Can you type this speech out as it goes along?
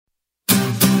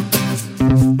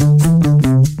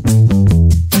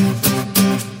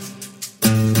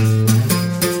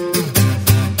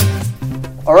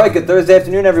right, good Thursday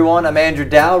afternoon, everyone. I'm Andrew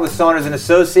Dowd with Saunders &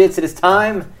 Associates. It is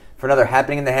time for another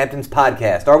Happening in the Hamptons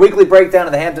podcast, our weekly breakdown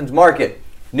of the Hamptons market,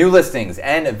 new listings,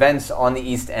 and events on the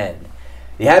East End.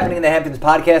 The Happening in the Hamptons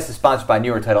podcast is sponsored by New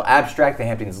York Title Abstract, the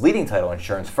Hamptons' leading title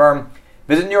insurance firm.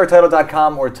 Visit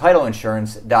NewYorkTitle.com or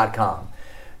TitleInsurance.com.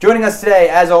 Joining us today,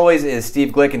 as always, is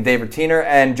Steve Glick and Dave Rutiner,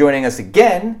 and joining us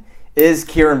again is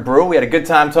Kieran Brew. We had a good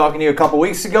time talking to you a couple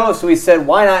weeks ago, so we said,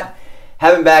 why not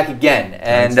have him back again?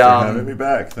 Thanks for having me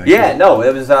back. Thank you. No,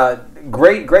 it was a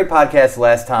great podcast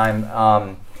last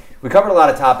time. We covered a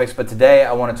lot of topics, but today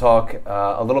I want to talk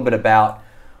a little bit about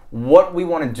what we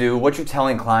want to do, what you're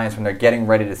telling clients when they're getting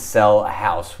ready to sell a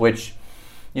house, which,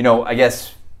 I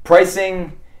guess,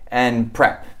 pricing and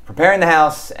preparing the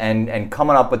house and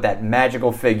coming up with that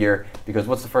magical figure, because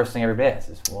what's the first thing everybody asks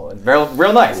is, well, it's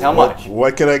real nice, how much?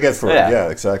 What can I get for it? Yeah,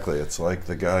 exactly. It's like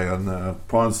the guy on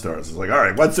Pawn Stars. It's like, all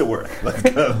right, what's it worth?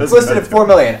 It's listed at $4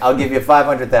 million. I'll give you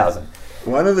 $500,000.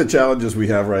 One of the challenges we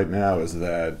have right now is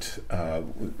that,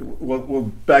 we'll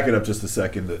back it up just a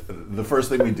second. The first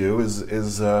thing we do is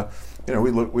we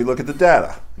look at the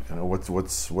data.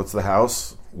 What's the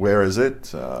house? Where is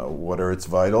it? What are its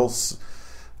vitals?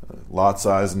 Lot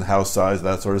size and house size,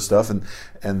 that sort of stuff,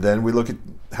 and then we look at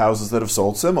houses that have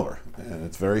sold similar, and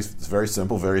it's very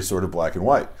simple, very sort of black and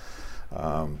white.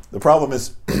 The problem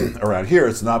is around here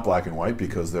it's not black and white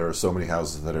because there are so many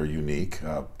houses that are unique,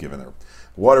 given their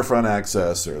waterfront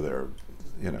access or their,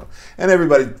 and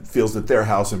everybody feels that their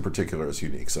house in particular is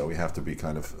unique, so we have to be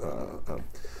kind of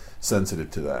sensitive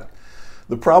to that.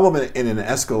 The problem in an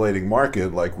escalating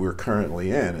market like we're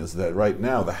currently in is that right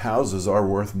now the houses are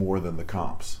worth more than the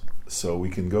comps. So we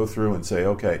can go through and say,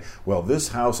 okay, well, this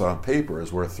house on paper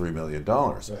is worth $3 million.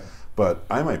 Right. But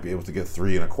I might be able to get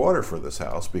 3.25 for this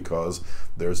house because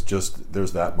there's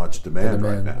that much demand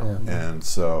right now. Yeah. And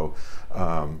so,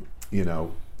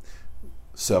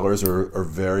 sellers are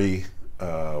very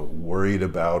worried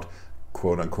about,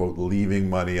 quote unquote, leaving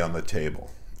money on the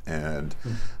table. And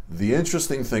the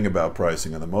interesting thing about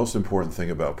pricing, and the most important thing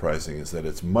about pricing, is that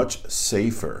it's much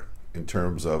safer in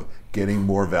terms of getting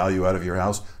more value out of your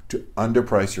house to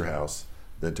underprice your house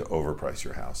than to overprice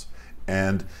your house.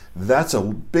 And that's a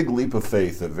big leap of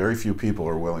faith that very few people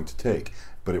are willing to take,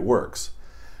 but it works.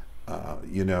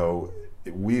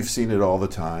 We've seen it all the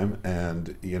time,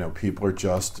 and people are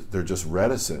just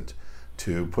reticent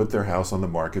to put their house on the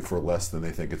market for less than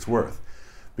they think it's worth,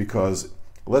 because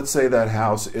let's say that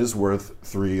house is worth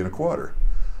 3.25.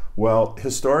 Well,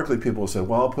 historically, people have said,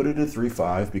 well, I'll put it at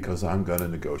 3.5 because I'm going to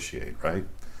negotiate, right?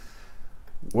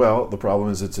 Well, the problem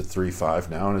is it's at 3.5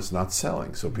 now and it's not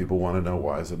selling. So people want to know,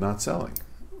 why is it not selling?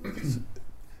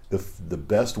 The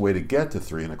best way to get to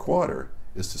 3.25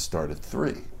 is to start at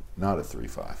 3, not at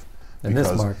 3.5. In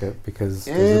this market, because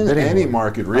in any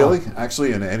market, really,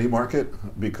 actually in any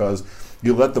market, because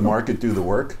you let the market do the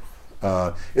work.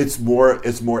 It's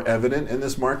more evident in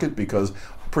this market because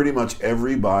pretty much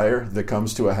every buyer that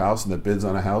comes to a house and that bids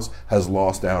on a house has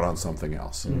lost out on something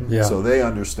else. Mm-hmm. Yeah. So they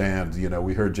understand.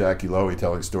 We heard Jackie Lowy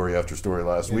telling story after story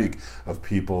last week of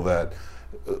people that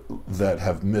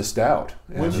have missed out.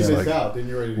 Once you miss out, then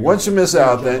you're ready to go. Once you miss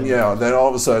out, then then all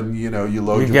of a sudden you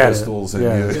load your pistols and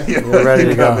you ready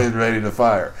to come go. in ready to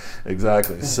fire.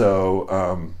 Exactly.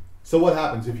 So. So what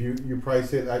happens if you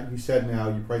price it? You said now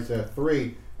you price it at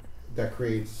 3. That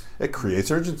creates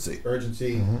urgency.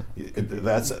 Mm-hmm.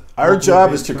 That's our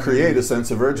job, is to create a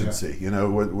sense of urgency. Yeah.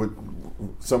 What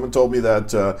someone told me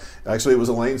that actually it was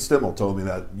Elaine Stimmel told me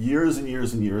that years and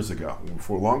years and years ago,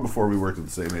 long before we worked at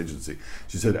the same agency.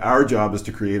 She said our job is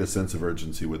to create a sense of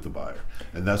urgency with the buyer,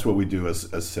 and that's what we do as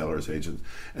sellers agents.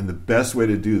 And the best way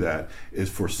to do that is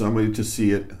for somebody to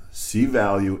see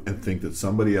value, and think that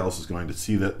somebody else is going to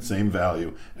see that same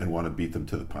value and want to beat them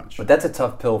to the punch. But that's a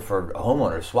tough pill for a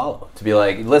homeowner to swallow. To be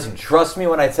like, listen, trust me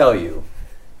when I tell you,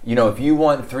 if you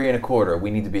want 3.25, we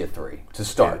need to be at 3 to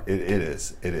start. It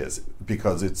is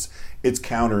because it's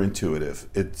counterintuitive.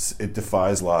 It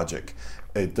defies logic.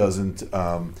 It doesn't.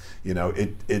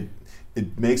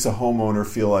 It makes a homeowner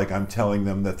feel like I'm telling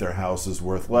them that their house is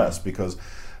worth less, because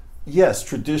yes,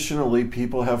 traditionally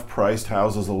people have priced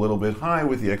houses a little bit high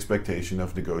with the expectation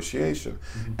of negotiation.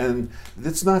 Mm-hmm. And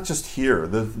it's not just here.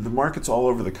 The market's all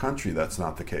over the country that's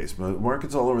not the case. But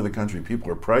markets all over the country,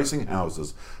 people are pricing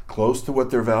houses close to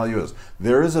what their value is.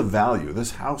 There is a value.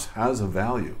 This house has a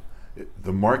value.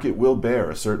 The market will bear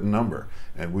a certain number,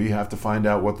 and we have to find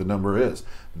out what the number is.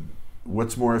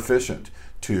 What's more efficient,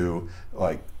 to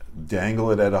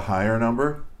dangle it at a higher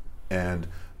number and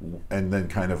then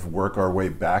kind of work our way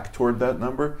back toward that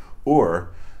number, or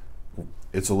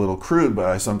it's a little crude, but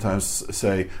I sometimes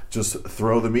say just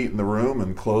throw the meat in the room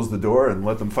and close the door and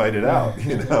let them fight it out.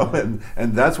 And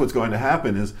that's what's going to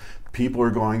happen is people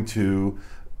are going to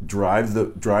drive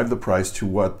the price to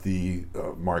what the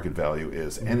market value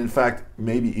is, and in fact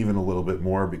maybe even a little bit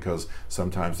more, because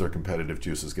sometimes their competitive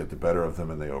juices get the better of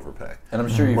them and they overpay. And I'm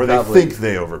sure they think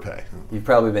they overpay. You've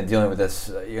probably been dealing with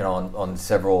this, on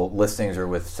several listings or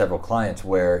with several clients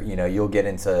where you'll get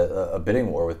into a bidding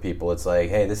war with people. It's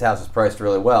like, hey, this house is priced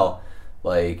really well.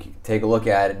 Like, take a look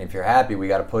at it, and if you're happy, we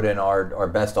got to put in our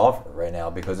best offer right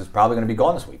now because it's probably going to be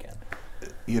gone this weekend.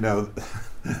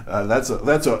 That's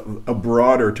a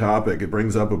broader topic. It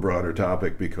brings up a broader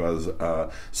topic because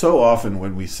so often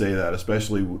when we say that,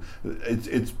 especially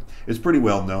it's pretty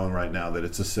well known right now that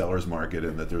it's a seller's market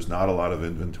and that there's not a lot of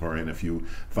inventory, and if you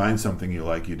find something you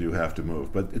like, you do have to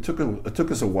move. But it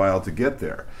took us a while to get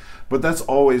there. But that's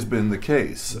always been the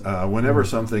case. Whenever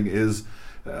something is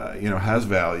has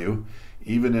value,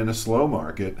 even in a slow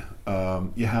market,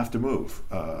 you have to move.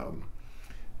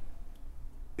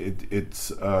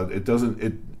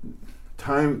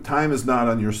 Time is not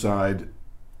on your side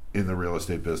in the real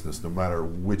estate business, no matter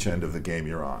which end of the game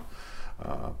you're on.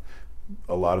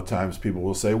 A lot of times people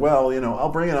will say, well, I'll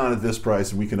bring it on at this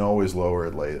price and we can always lower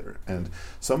it later. And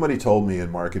somebody told me in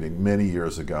marketing many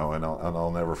years ago, and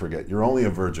I'll never forget, you're only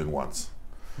a virgin once.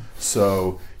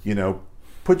 So,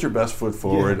 put your best foot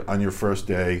forward on your first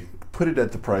day. Put it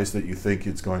at the price that you think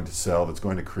it's going to sell, that's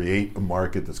going to create a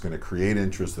market, that's going to create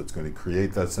interest, that's going to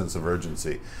create that sense of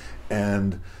urgency,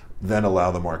 and then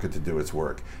allow the market to do its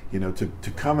work.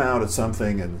 To come out at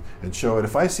something and show it.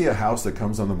 If I see a house that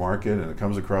comes on the market and it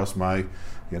comes across my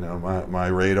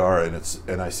radar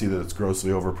and I see that it's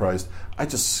grossly overpriced, I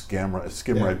just skim right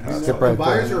past it.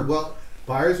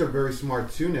 Buyers are very smart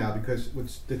too now, because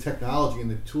with the technology and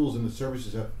the tools and the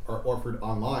services that are offered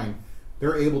online,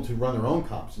 they're able to run their own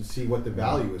comps and see what the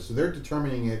value is. So they're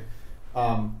determining it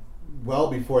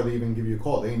well before they even give you a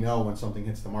call. They know when something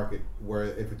hits the market, where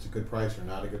if it's a good price or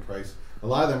not a good price. A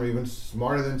lot of them are even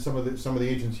smarter than some of the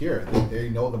agents here. They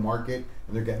know the market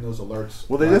and they're getting those alerts.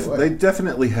 Well, they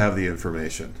definitely have the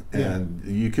information, and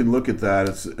you can look at that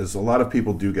as a lot of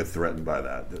people do get threatened by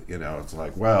that. It's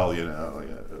like, well,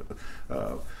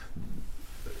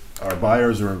 our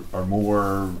buyers are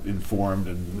more informed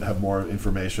and have more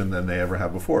information than they ever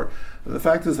have before. The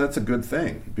fact is that's a good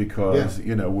thing, because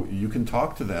you can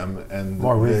talk to them and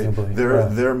more reasonably.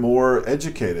 They're more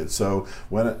educated. So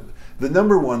the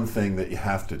number one thing that you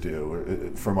have to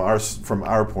do from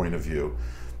our point of view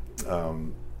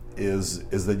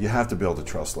is that you have to build a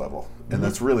trust level, and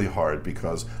that's really hard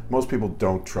because most people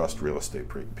don't trust real estate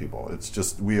people. It's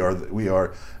just we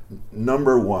are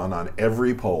number one on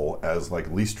every poll as like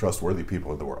least trustworthy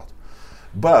people in the world.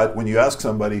 But when you ask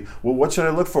somebody, well, what should I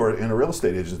look for in a real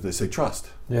estate agent? They say trust.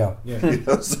 Yeah.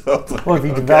 So like, well, if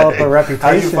you develop a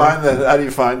reputation, how do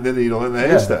you find the needle in the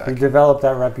haystack? If you develop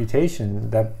that reputation,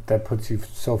 that puts you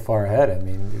so far ahead. I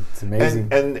mean, it's amazing.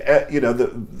 And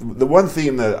the one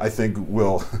theme that I think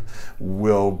will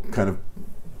kind of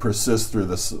persist through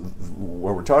this,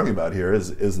 what we're talking about here,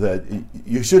 is that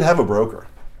you should have a broker.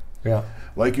 Yeah.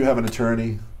 Like you have an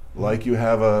attorney, like you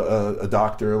have a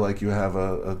doctor, like you have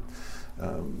an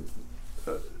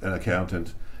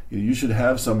accountant. You should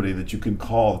have somebody that you can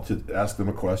call to ask them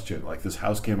a question. Like, this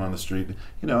house came on the street.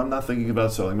 I'm not thinking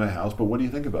about selling my house, but what do you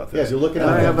think about this? Yeah, you're looking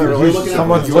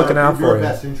someone's looking out for your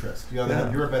best interest. Your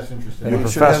best interest. You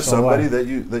should have somebody that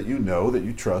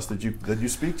you trust, that you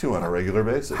speak to on a regular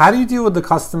basis. How do you deal with the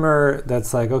customer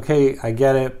that's like, okay, I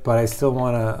get it, but I still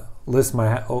want to list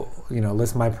my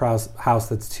house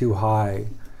that's too high?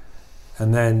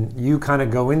 And then you kind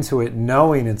of go into it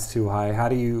knowing it's too high. How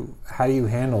do you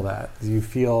handle that? Do you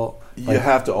feel you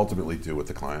have to ultimately do what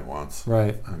the client wants?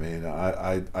 Right. I mean,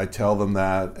 I tell them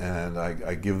that, and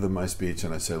I give them my speech,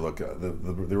 and I say, look,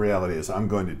 the reality is I'm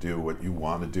going to do what you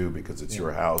want to do because it's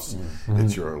your house,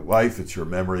 it's your life, it's your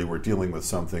memory. We're dealing with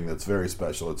something that's very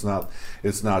special. It's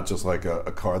not just like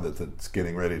a car that's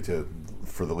getting ready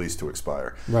for the lease to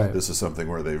expire. Right. This is something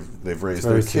where they've raised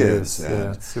their kids,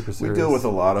 and it's super we serious. deal with a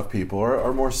lot of people.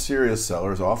 Our more serious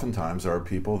sellers oftentimes are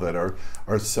people that are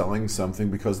selling something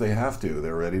because they have to.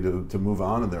 They're ready to move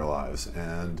on in their lives,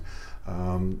 and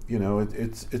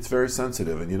it's very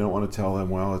sensitive, and you don't want to tell them,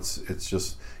 well, it's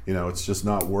just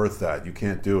not worth that. You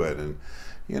can't do it, and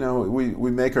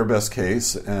we make our best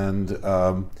case, and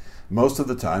most of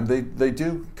the time they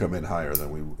do come in higher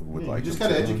than we would like. You just got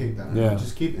to educate them. Yeah.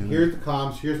 Just here's the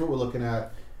comms. Here's what we're looking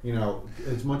at.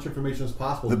 As much information as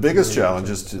possible. The biggest challenge.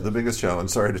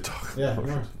 Sorry to talk.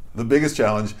 Yeah. The biggest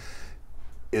challenge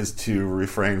is to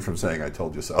refrain from saying "I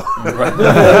told you so." That's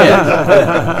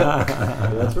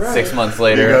right. 6 months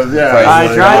later, Because, yeah, price I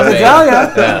is tried to dropping. tell you.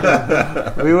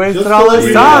 Yeah. We wasted Just all to let this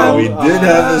you time. We know. did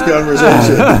have this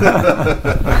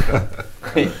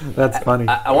conversation. That's funny.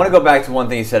 I want to go back to one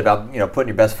thing you said about putting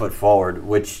your best foot forward.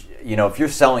 Which if you're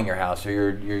selling your house or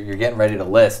you're getting ready to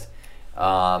list,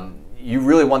 you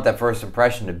really want that first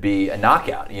impression to be a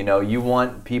knockout. You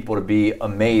want people to be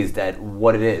amazed at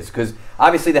what it is, because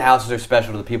obviously the houses are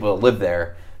special to the people that live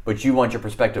there, but you want your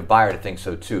prospective buyer to think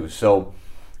so too. So,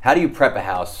 how do you prep a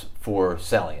house for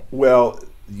selling it? Well,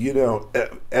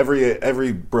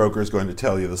 every broker is going to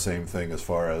tell you the same thing as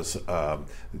far as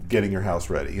getting your house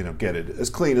ready. Get it as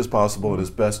clean as possible. It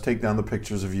is best. Take down the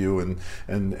pictures of you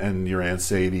and your Aunt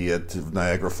Sadie at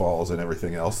Niagara Falls and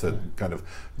everything else. That kind of,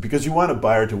 because you want a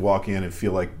buyer to walk in and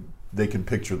feel like they can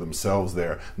picture themselves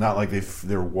there, not like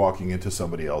they're walking into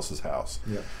somebody else's house.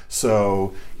 Yeah.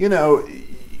 So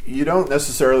you don't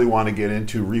necessarily want to get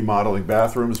into remodeling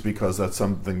bathrooms, because that's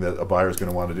something that a buyer is going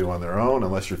to want to do on their own,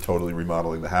 unless you're totally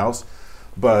remodeling the house.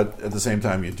 But at the same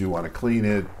time, you do want to clean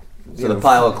it. So the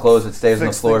pile of clothes that stays on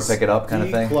the fix floor, things. pick it up, kind of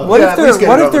thing. Declutter. What Yeah, if at least get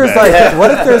what it if off the there's bat.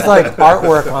 what if there's like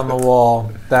artwork on the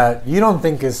wall that you don't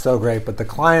think is so great, but the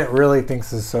client really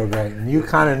thinks is so great, and you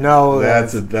kind of know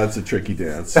That's that a tricky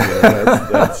dance.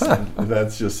 Yeah,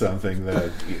 that's just something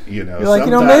that you're like,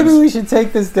 maybe we should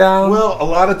take this down. Well, a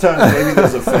lot of times maybe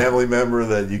there's a family member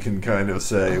that you can kind of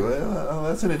say, well,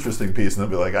 that's an interesting piece, and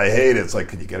they'll be like, I hate it. It's like,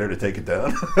 can you get her to take it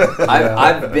down?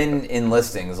 I've been in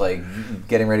listings, like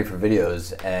getting ready for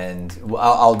videos, and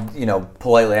I'll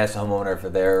politely ask the homeowner if they're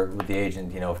there with the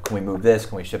agent, can we move this,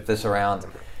 can we shift this around?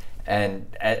 And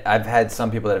I've had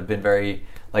some people that have been very,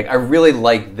 like, I really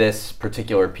like this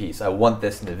particular piece, I want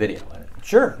this in the video.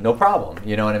 Sure, no problem.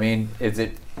 You know what I mean? Is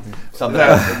it something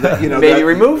maybe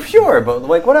remove? Sure, but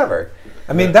like whatever.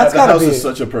 I mean, that's the got to house be is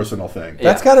such a personal thing.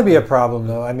 that's got to be a problem,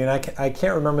 though. I mean, I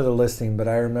can't remember the listing, but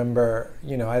I remember,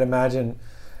 I'd imagine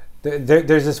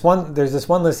there's this one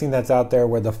listing that's out there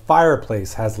where the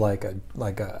fireplace has like a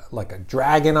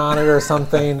dragon on it or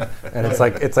something, and it's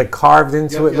like carved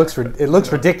into it. It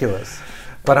looks ridiculous.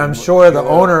 But I'm sure the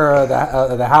owner of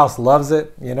the house loves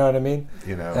it. You know what I mean?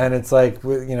 And it's like,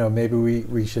 maybe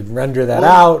we should render that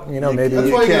out. Maybe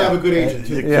That's why you gotta have a good agent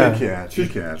You to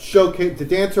can't. showcase, to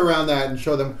dance around that and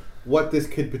show them what this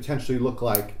could potentially look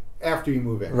like after you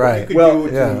move in. What Right. you could Well,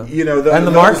 do to- And the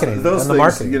marketing. Those And the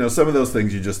things, marketing. some of those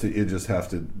things you just have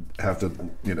to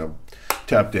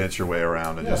tap dance your way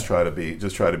around and just try to be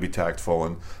tactful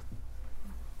and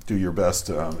do your best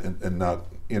and not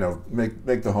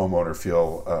make the homeowner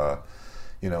feel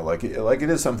like it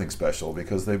is something special,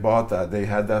 because they bought that, they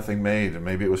had that thing made, and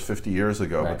maybe it was 50 years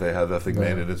ago, but they had that thing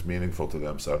made and it's meaningful to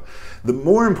them. So the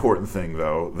more important thing,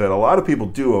 though, that a lot of people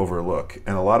do overlook,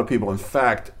 and a lot of people in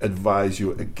fact advise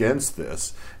you against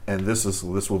this, and this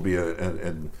will be a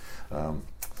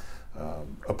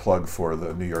plug for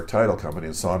the New York Title Company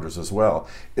and Saunders as well,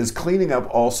 is cleaning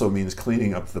up also means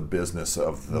cleaning up the business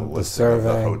of the listing of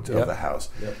the house.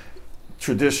 Yep.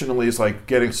 Traditionally, it's like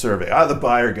getting a survey. The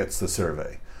buyer gets the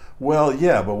survey. Well,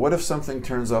 yeah, but what if something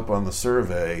turns up on the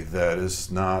survey that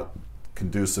is not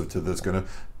conducive to that's going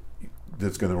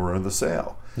to ruin the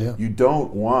sale? Yeah. You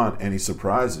don't want any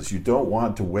surprises. You don't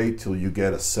want to wait till you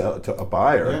get a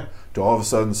buyer to all of a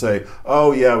sudden say,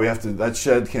 "Oh yeah, we have to. That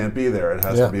shed can't be there. It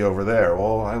has to be over there."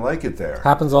 Well, I like it there.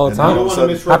 Happens all the And time. You don't all of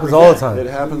want a to sudden- Happens all the time. It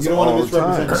happens You don't all want to the time.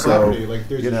 misrepresent the So, property. Like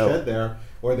there's a shed there,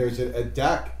 or there's a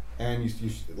deck, and you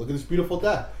look at this beautiful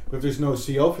deck. But if there's no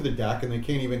CO for the deck, and deck's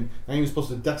not even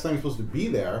supposed to be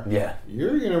there,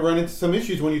 you're going to run into some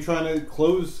issues when you're trying to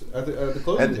close at the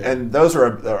closing date. And those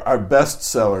are our best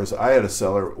sellers. I had a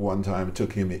seller one time. It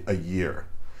took him a year.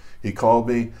 He called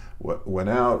me, went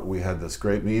out. We had this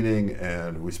great meeting,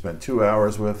 and we spent 2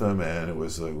 hours with him. And it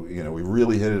was, we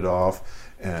really hit it off,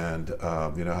 and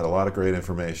had a lot of great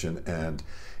information. And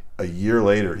a year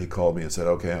later, he called me and said,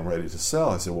 "Okay, I'm ready to sell."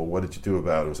 I said, "Well, what did you do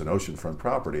about it?" It was an oceanfront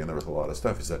property, and there was a lot of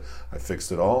stuff. He said, "I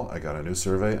fixed it all. I got a new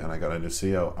survey, and I got a new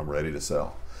CO. I'm ready to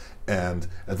sell." And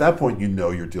at that point,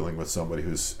 you're dealing with somebody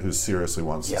who seriously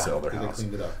wants to sell their They house,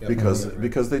 cleaned it up. Yep.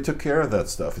 because they took care of that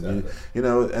stuff. And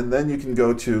Exactly. and then you can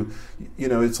go to,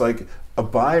 it's like a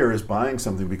buyer is buying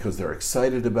something because they're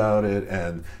excited about it,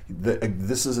 and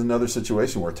this is another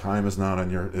situation where time is not on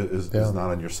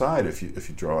your side if you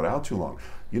draw it out too long.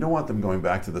 You don't want them going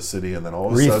back to the city and then all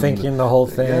of a sudden rethinking the whole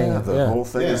thing. Yeah, the whole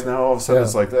thing is now all of a sudden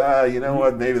it's like, you know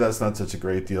what? Maybe that's not such a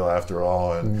great deal after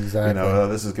all, and Exactly.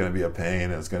 this is going to be a pain,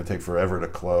 and it's going to take forever to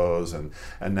close. And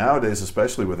nowadays,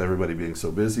 especially with everybody being so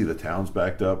busy, the town's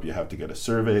backed up. You have to get a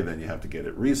survey, then you have to get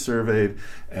it resurveyed,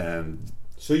 and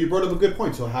So you brought up a good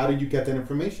point. So how did you get that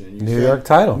information? And you New said, York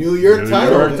Title. New York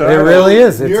Title. York It Title. really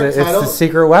is. New It's, York it's Title. the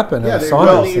secret weapon of they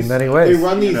Saunders run these, in many ways. They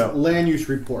run these You know. land use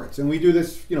reports, and we do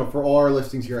this, for all our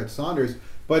listings here at Saunders.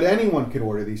 But anyone could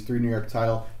order these through New York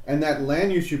Title, and that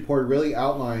land use report really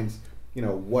outlines,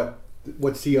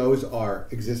 what COs are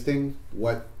existing,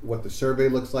 what the survey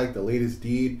looks like, the latest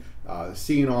deed,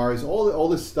 CNRs, all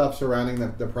this stuff surrounding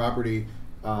the property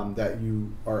that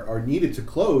you are needed to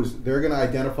close. They're going to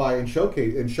identify and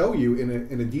showcase and show you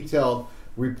in a detailed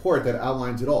report that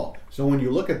outlines it all. So when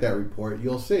you look at that report,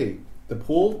 you'll see the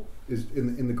pool is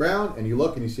in the ground, and you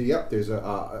look and you see, yep, there's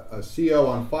a CO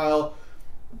on file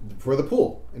for the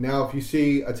pool. And now if you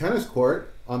see a tennis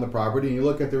court on the property and you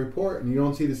look at the report and you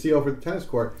don't see the CO for the tennis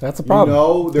court, That's a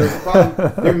problem. There's a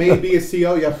problem. There may be a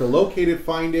CO, you have to locate it,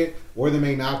 find it, or there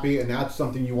may not be, and that's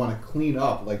something you want to clean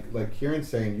up. Like Kieran's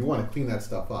saying, you want to clean that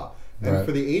stuff up. And Right.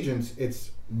 for the agents,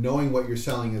 it's knowing what you're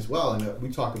selling as well. And we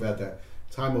talk about that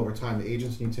time over time. The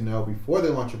agents need to know before they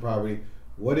launch a property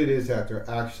what it is that they're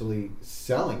actually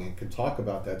selling and can talk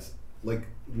about that's like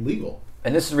legal.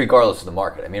 And this is regardless of the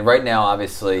market. I mean, right now,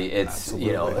 obviously, it's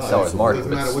Absolutely. a seller's market,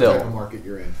 Doesn't but matter still. what type of market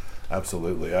you're in.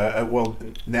 Absolutely. Well,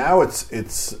 now it's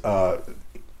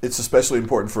especially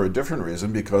important for a different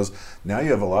reason, because now you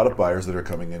have a lot of buyers that are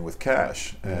coming in with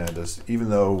cash, and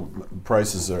even though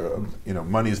prices are,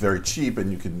 money is very cheap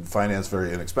and you can finance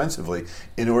very inexpensively,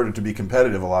 in order to be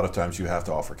competitive, a lot of times you have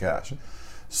to offer cash.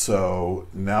 So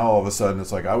now all of a sudden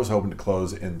it's like, I was hoping to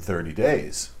close in 30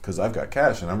 days because I've got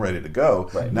cash and I'm ready to go.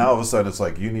 Right. Now all of a sudden it's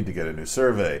like, you need to get a new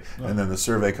survey. And then the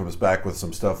survey comes back with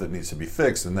some stuff that needs to be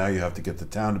fixed. And now you have to get the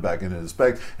town back in and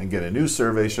inspect and get a new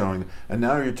survey showing. And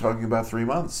now you're talking about 3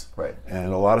 months. Right.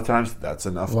 And a lot of times that's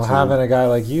enough. Well, to having a guy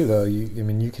like you, though,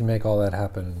 you can make all that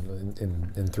happen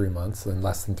in 3 months, in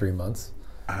less than 3 months.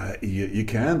 You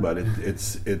can, but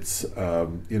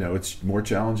it's more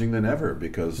challenging than ever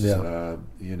because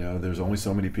there's only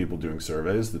so many people doing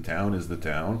surveys. The town is the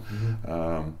town.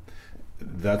 Mm-hmm.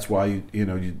 That's why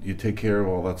you take care of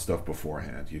all that stuff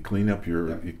beforehand. You clean up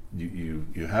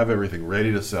you have everything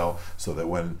ready to sell, so that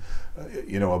when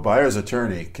a buyer's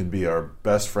attorney can be our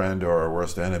best friend or our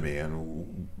worst enemy.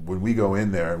 And when we go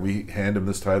in there and we hand him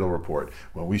this title report,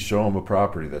 when we show him a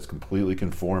property that's completely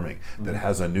conforming, that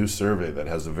has a new survey, that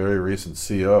has a very recent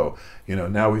CO,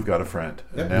 now we've got a friend.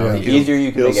 And now The easier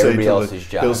you can make everybody else's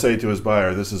job. He'll say to his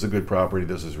buyer, "This is a good property.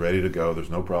 This is ready to go.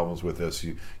 There's no problems with this.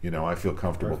 I feel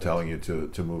comfortable telling you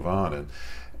to move on."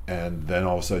 And then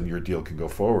all of a sudden your deal can go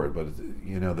forward. But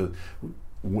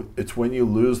it's when you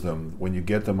lose them, when you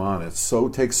get them on,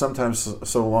 takes sometimes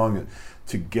so long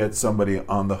to get somebody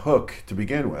on the hook to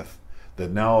begin with,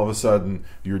 that now all of a sudden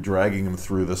you're dragging them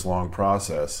through this long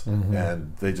process,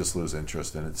 and they just lose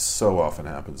interest. And it so often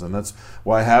happens. And that's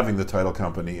why having the title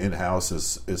company in-house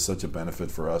is such a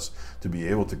benefit for us, to be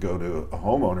able to go to a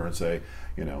homeowner and say,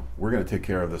 we're going to take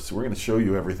care of this. We're going to show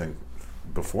you everything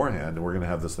beforehand, and we're going to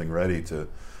have this thing ready to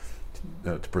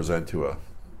present to a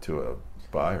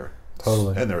buyer.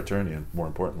 Totally. And their attorney, and more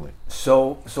importantly.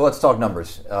 So let's talk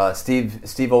numbers.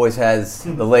 Steve always has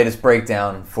the latest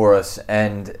breakdown for us,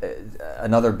 and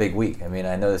another big week. I mean,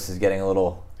 I know this is getting a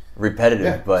little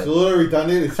repetitive, but it's a little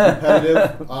redundant. It's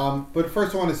repetitive. But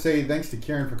first, I want to say thanks to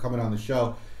Kieran for coming on the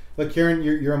show. Look, Kieran,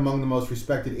 you're among the most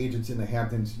respected agents in the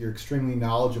Hamptons. You're extremely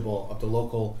knowledgeable of the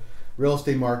local real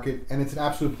estate market, and it's an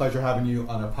absolute pleasure having you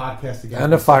on a podcast again.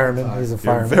 And a fireman. He's a You're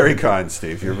fireman. very kind,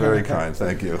 Steve. You're very kind.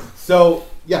 Thank you. So,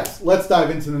 yes, let's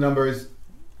dive into the numbers.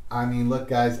 I mean, look,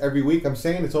 guys, every week I'm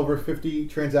saying it's over 50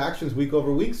 transactions week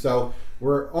over week. So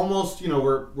we're almost,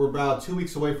 we're about 2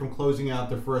 weeks away from closing out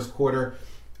the first quarter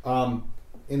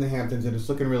in the Hamptons, and it's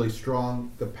looking really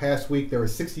strong. The past week there were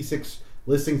 66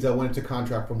 listings that went into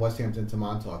contract from West Hampton to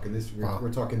Montauk, and this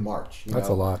we're talking March. That's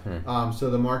a lot.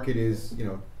 So the market is,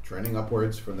 trending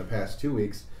upwards from the past 2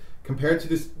 weeks. Compared to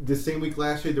this same week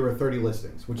last year, there were 30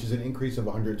 listings, which is an increase of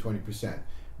 120%.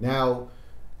 Now,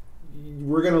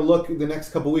 we're going to look the next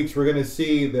couple weeks. We're going to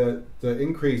see the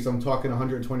increase. I'm talking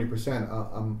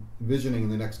 120%. I'm envisioning in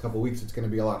the next couple weeks it's going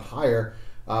to be a lot higher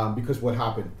because what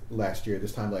happened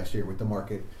this time last year with the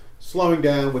market slowing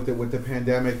down with the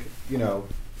pandemic,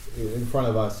 in front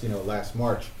of us, last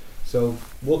March. So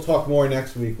we'll talk more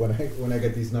next week when I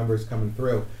get these numbers coming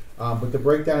through. But the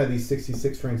breakdown of these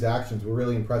 66 transactions were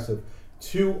really impressive.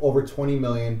 2 over 20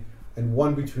 million and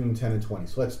 1 between 10 and 20.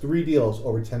 So that's 3 deals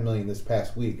over 10 million this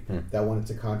past week that went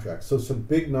into contract. So some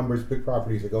big numbers, big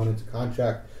properties are going into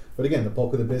contract. But again, the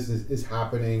bulk of the business is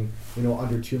happening,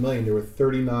 under 2 million. There were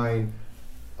 39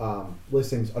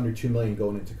 listings under 2 million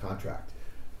going into contract.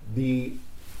 The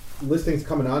listings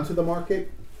coming onto the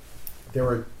market, there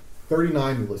were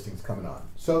 39 new listings coming on.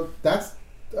 So that's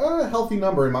a healthy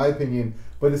number in my opinion,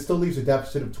 but it still leaves a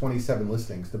deficit of 27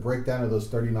 listings. The breakdown of those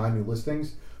 39 new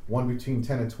listings, 1 between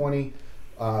 10 and 20,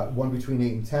 1 between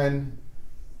 8 and 10,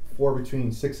 4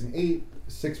 between 6 and 8,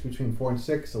 6 between 4 and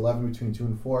 6, 11 between 2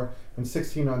 and 4, and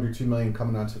 16 under 2 million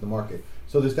coming onto the market.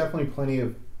 So there's definitely plenty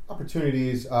of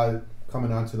opportunities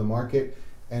coming onto the market.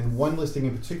 And one listing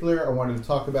in particular I wanted to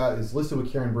talk about is listed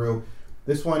with Kieran Brew.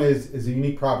 This one is a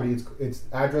unique property. Its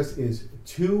address is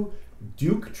 2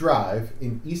 Duke Drive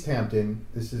in East Hampton.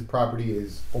 This property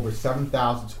is over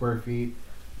 7,000 square feet,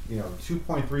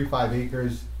 2.35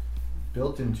 acres,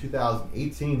 built in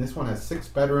 2018. This one has 6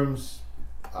 bedrooms.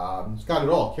 It's got it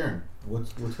all. Kieran,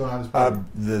 what's going on with this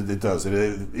property? It does.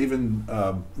 Even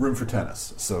room for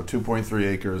tennis. So 2.3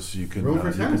 acres. You can you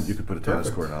can put a tennis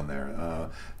court on there.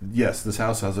 Yes, this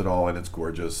house has it all, and it's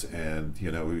gorgeous. And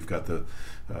we've got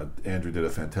Andrew did a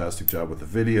fantastic job with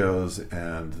the videos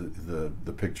and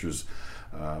the pictures.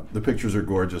 The pictures are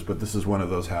gorgeous, but this is one of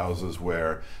those houses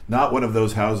where, not one of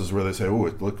those houses where they say, "Oh,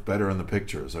 it looks better in the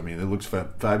pictures." I mean, it looks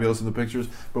fabulous in the pictures,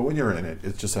 but when you're in it,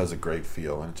 it just has a great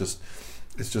feel, and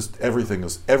it's just everything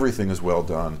is well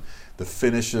done. The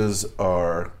finishes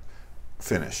are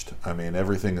finished. I mean,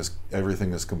 everything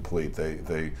is complete.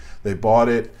 They bought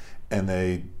it, and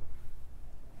they,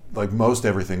 like most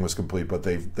everything was complete, but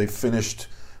they finished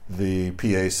the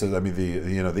PA system. I mean,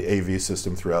 the AV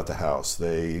system throughout the house.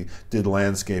 They did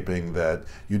landscaping that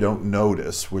you don't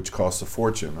notice, which costs a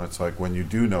fortune. It's like when you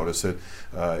do notice it,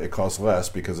 it costs less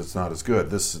because it's not as good.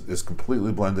 This is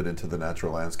completely blended into the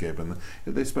natural landscape, and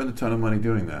they spend a ton of money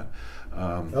doing that.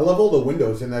 I love all the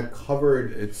windows and that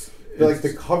covered.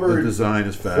 The covered. The design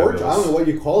is fabulous. I don't know what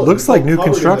you call it. Looks like new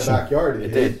construction. In the backyard.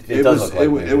 It does look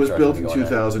like it was built in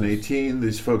 2018.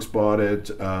 These folks bought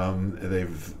it.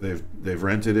 They've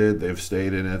rented it. They've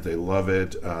stayed in it. They love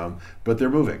it. But they're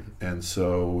moving, and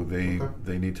so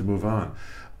they need to move on.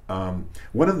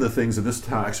 One of the things, and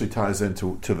this actually ties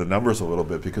into the numbers a little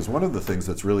bit, because one of the things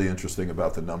that's really interesting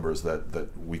about the numbers that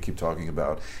we keep talking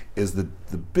about is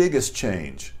the biggest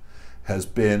change has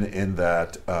been in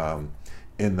that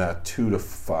 2 to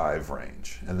 5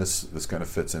 range, and this kind of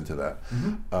fits into that.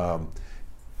 Mm-hmm.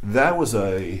 That was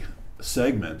a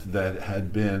segment that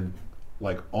had been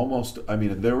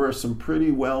there were some pretty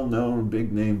well-known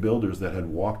big-name builders that had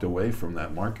walked away from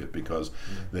that market because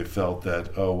they felt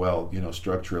that,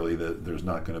 structurally there's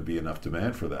not going to be enough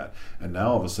demand for that. And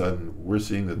now all of a sudden we're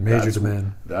seeing that major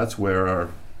demand. That's where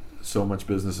so much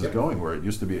business is going, where it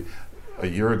used to be a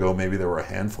year ago, maybe there were a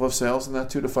handful of sales in that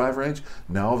 2 to 5 range.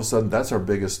 Now all of a sudden, that's our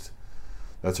biggest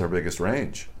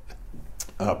range,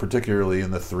 particularly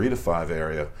in the 3 to 5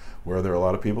 area, where there are a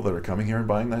lot of people that are coming here and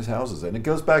buying nice houses. And it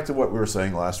goes back to what we were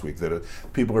saying last week, that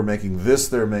people are making this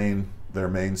their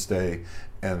mainstay,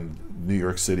 and New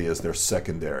York City as their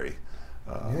secondary.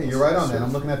 You're right on that.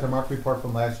 I'm looking at the market report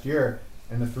from last year,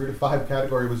 and the 3 to 5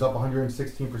 category was up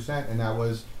 116%, and that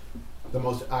was the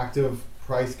most active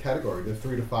price category, the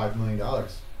 $3 to $5 million.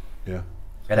 Yeah.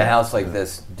 And a house like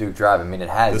this, Duke Drive, I mean, it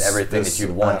has everything that you'd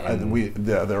want.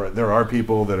 There are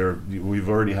people that are. We've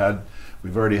already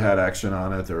had action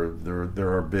on it.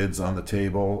 There are bids on the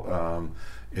table.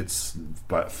 It's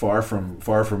far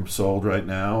from sold right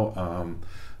now.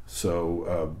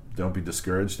 So don't be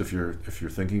discouraged if you're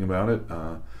thinking about it.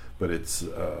 But it's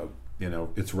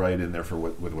it's right in there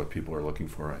with what people are looking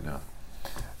for right now.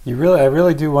 I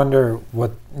really do wonder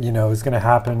what is going to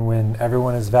happen when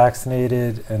everyone is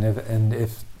vaccinated, and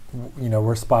if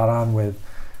we're spot on with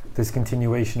this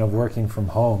continuation of working from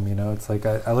home. It's like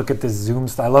I look at this Zoom.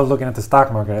 I love looking at the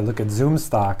stock market. I look at Zoom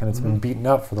stock, and it's been beaten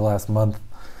up for the last month,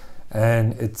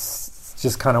 and it's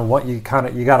just kind of what you got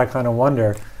to kind of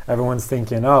wonder. Everyone's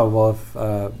thinking, oh well, if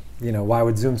why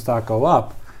would Zoom stock go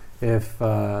up if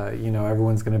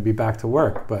everyone's going to be back to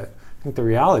work, but I think the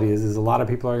reality is a lot of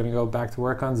people are going to go back to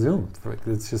work on Zoom.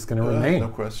 It's just going to remain. No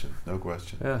question.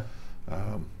 Yeah.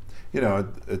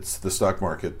 It's the stock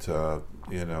market.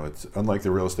 It's unlike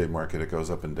the real estate market. It goes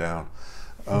up and down.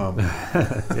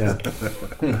 Yeah,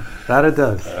 that it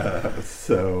does.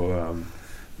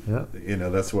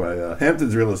 That's why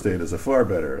Hampton's real estate is a far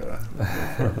better.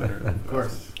 Of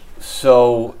course.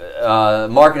 So,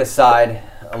 market aside,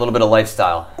 a little bit of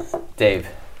lifestyle, Dave.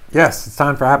 Yes, it's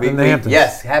time for Happening in the Hamptons.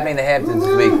 Yes, Happening in the Hamptons.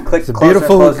 We click it's a closer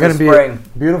beautiful. and It's going to be spring.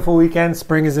 a beautiful weekend.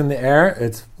 Spring is in the air.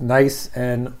 It's nice,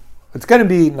 and it's going to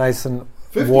be nice and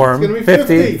 50. warm. It's going to be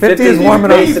 50. 50 is warm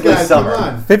enough. Basically Guys, summer. come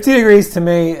on. 50 degrees to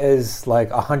me is like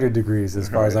 100 degrees as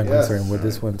far as I'm concerned with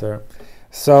this winter.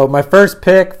 So my first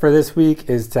pick for this week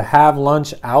is to have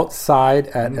lunch outside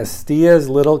at Estia's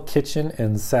Little Kitchen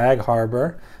in Sag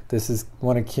Harbor. This is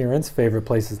one of Kieran's favorite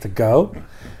places to go.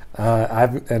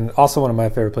 And also one of my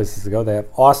favorite places to go. They have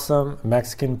awesome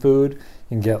Mexican food.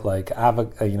 You can get like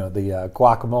the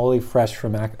guacamole fresh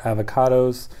from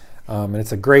avocados, and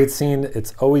it's a great scene.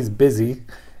 It's always busy,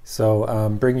 so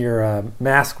bring your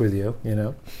mask with you.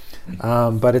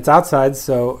 But it's outside,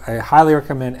 so I highly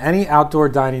recommend any outdoor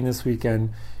dining this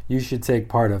weekend. You should take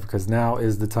part of, because now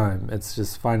is the time. It's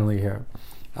just finally here.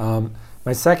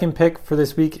 My second pick for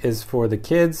this week is for the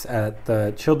kids at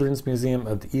the Children's Museum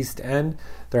of the East End.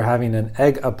 They're having an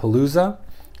Egg-a-Palooza,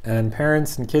 and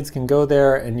parents and kids can go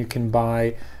there and you can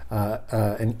buy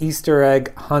an Easter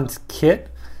egg hunt kit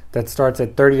that starts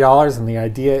at $30. And the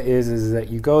idea is that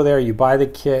you go there, you buy the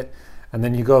kit, and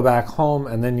then you go back home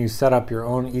and then you set up your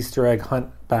own Easter egg hunt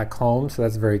back home. So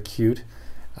that's very cute.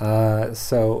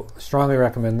 So strongly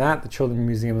recommend that, the Children's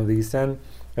Museum of the East End.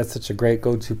 That's such a great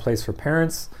go-to place for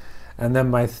parents. And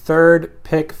then my third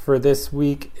pick for this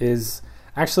week is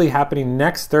actually happening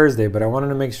next Thursday, but I wanted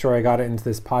to make sure I got it into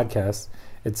this podcast.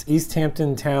 It's East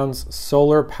Hampton Town's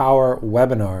Solar Power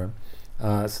Webinar.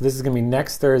 So this is going to be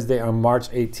next Thursday on March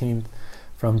 18th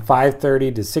from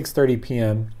 5:30 to 6:30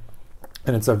 p.m.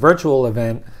 And it's a virtual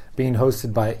event being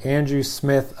hosted by Andrew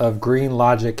Smith of Green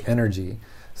Logic Energy.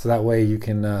 So that way you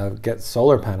can get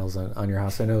solar panels on your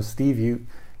house. I know, Steve,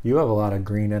 you have a lot of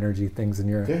green energy things in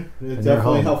your it's in definitely your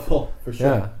home. helpful for sure.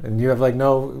 Yeah, and you have like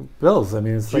no bills. I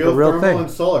mean, it's like a real Geothermal thing.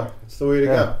 and solar. It's the way to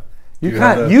go.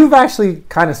 You've actually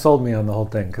kind of sold me on the whole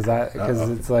thing because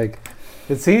it's like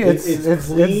it's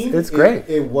clean. It's great.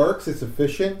 It works. It's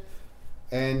efficient,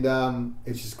 and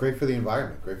it's just great for the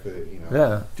environment. Great for the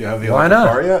Yeah. Do you have the Why electric not?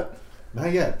 car yet?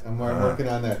 Not yet. I'm working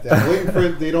on that. I'm waiting for.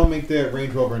 They don't make the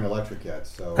Range Rover in electric yet,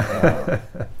 so.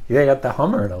 You got the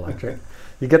Hummer in electric.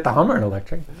 You get the Hummer in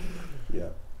electric. Yeah.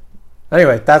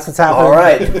 Anyway, that's what's happening. All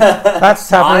right. That's what's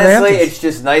happening. Honestly, it's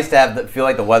just nice to feel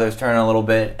like the weather's turning a little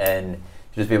bit and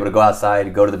just be able to go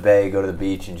outside, go to the bay, go to the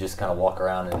beach, and just kind of walk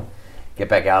around and get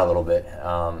back out a little bit.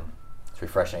 It's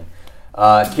refreshing.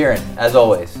 Kieran, as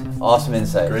always, awesome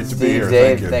insight. Great to Steve, be here.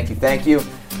 Dave, Thank you.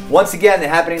 Once again, the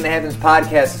Happening in the Hamptons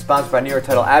podcast is sponsored by New York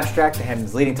Title Abstract, the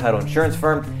Hamptons' leading title insurance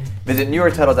firm. Visit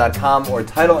NewYorkTitle.com or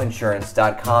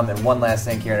TitleInsurance.com. And one last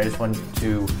thing, Kieran, I just wanted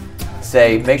to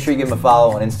say, make sure you give him a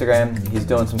follow on Instagram. He's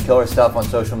doing some killer stuff on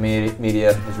social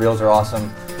media. His reels are awesome.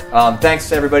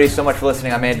 Thanks, everybody, so much for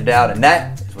listening. I'm Andrew Dowd, and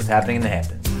that is what's happening in the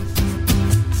Hamptons.